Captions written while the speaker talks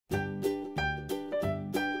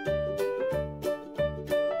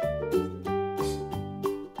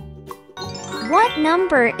What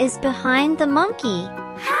number is behind the monkey?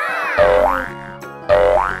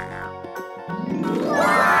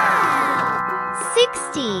 Wow!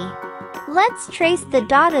 60. Let's trace the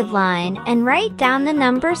dotted line and write down the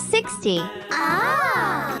number 60.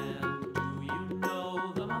 Ah!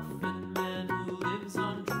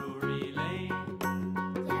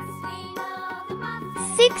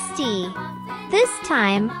 60. This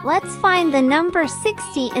time, let's find the number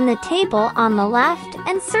 60 in the table on the left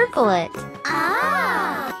and circle it. Ah!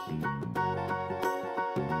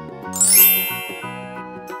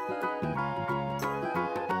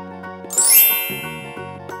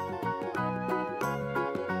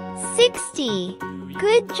 60.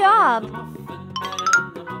 Good job!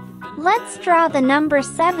 Let's draw the number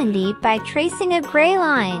 70 by tracing a gray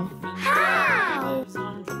line. How?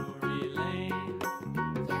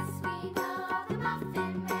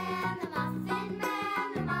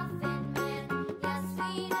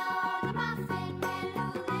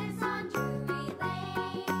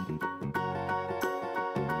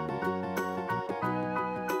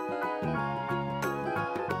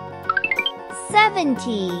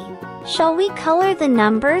 Shall we color the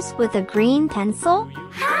numbers with a green pencil?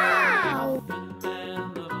 How?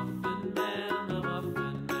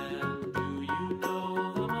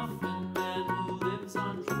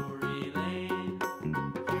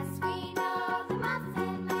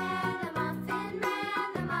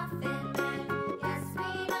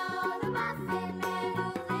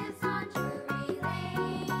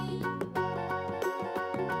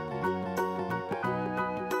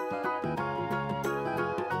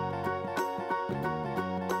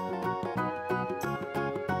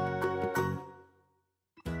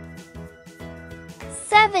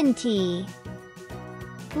 70.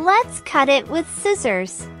 Let's cut it with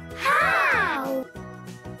scissors. How?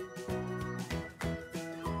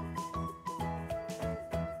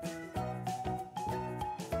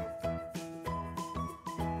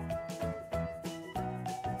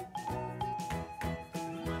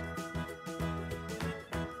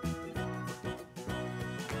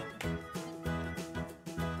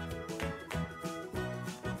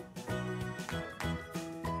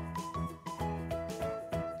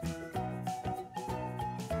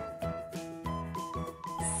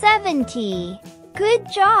 70.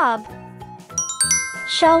 Good job!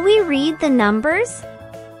 Shall we read the numbers?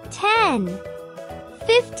 10,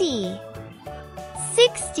 50,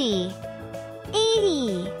 60,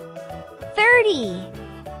 80, 30,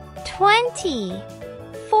 20,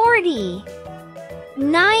 40,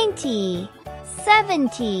 90,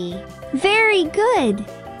 70. Very good!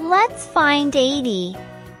 Let's find 80.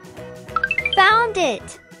 Found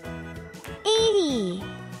it!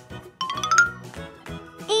 80.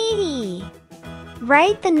 80.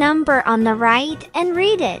 Write the number on the right and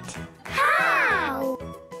read it. How?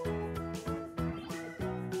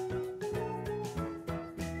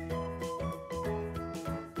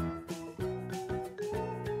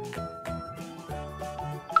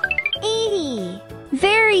 80.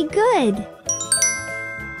 Very good!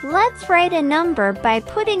 Let's write a number by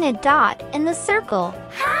putting a dot in the circle.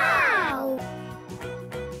 How?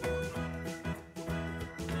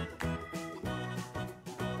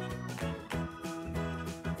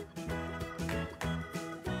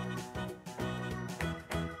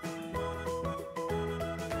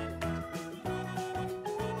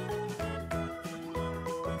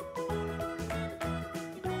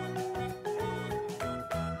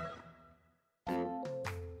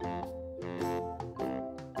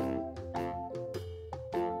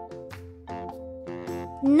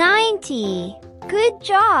 90. Good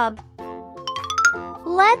job!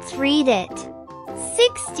 Let's read it.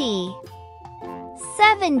 60,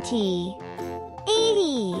 70,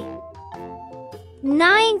 80,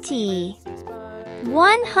 90,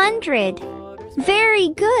 100. Very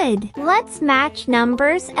good! Let's match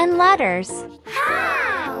numbers and letters.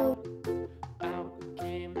 How?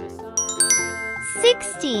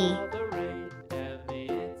 60.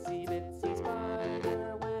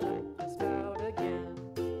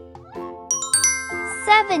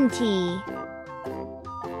 70.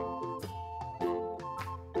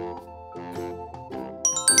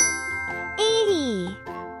 80.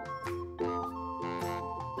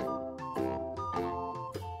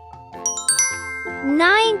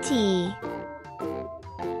 90.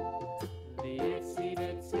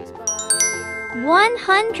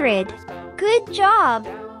 100. Good job!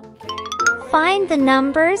 Find the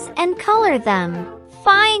numbers and color them.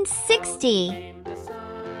 Find 60.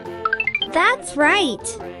 That's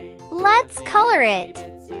right! Let's color it!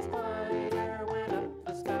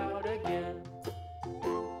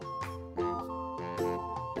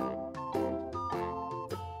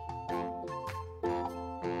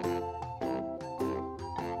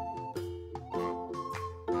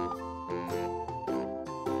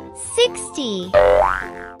 60.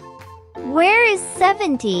 Where is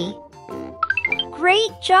 70? Great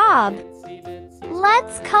job!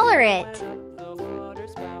 Let's color it. The water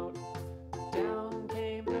spout. Down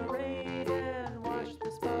came the rain and washed the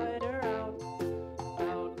spider out.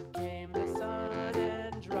 Out came the sun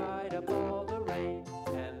and dried up all the rain.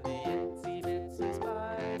 And the itsy bitsy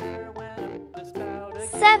spider went up the spout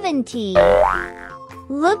again. 70.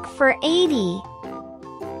 Look for 80.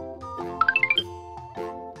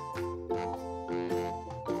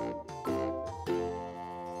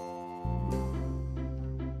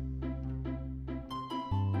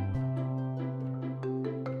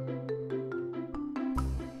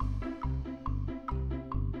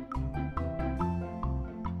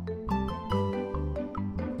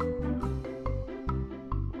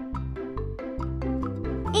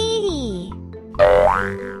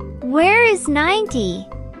 Where is 90?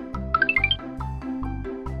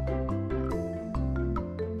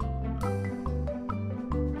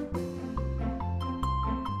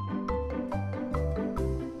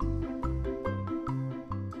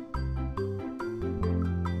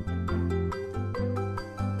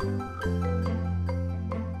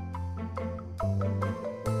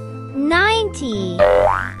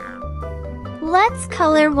 Let's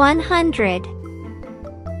color 100.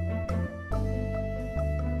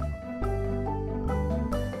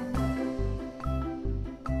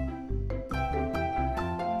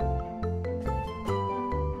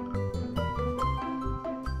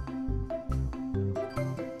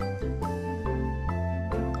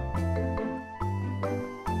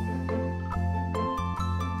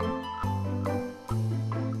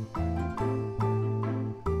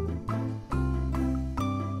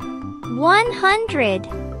 $100.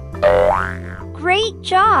 Great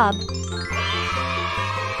job!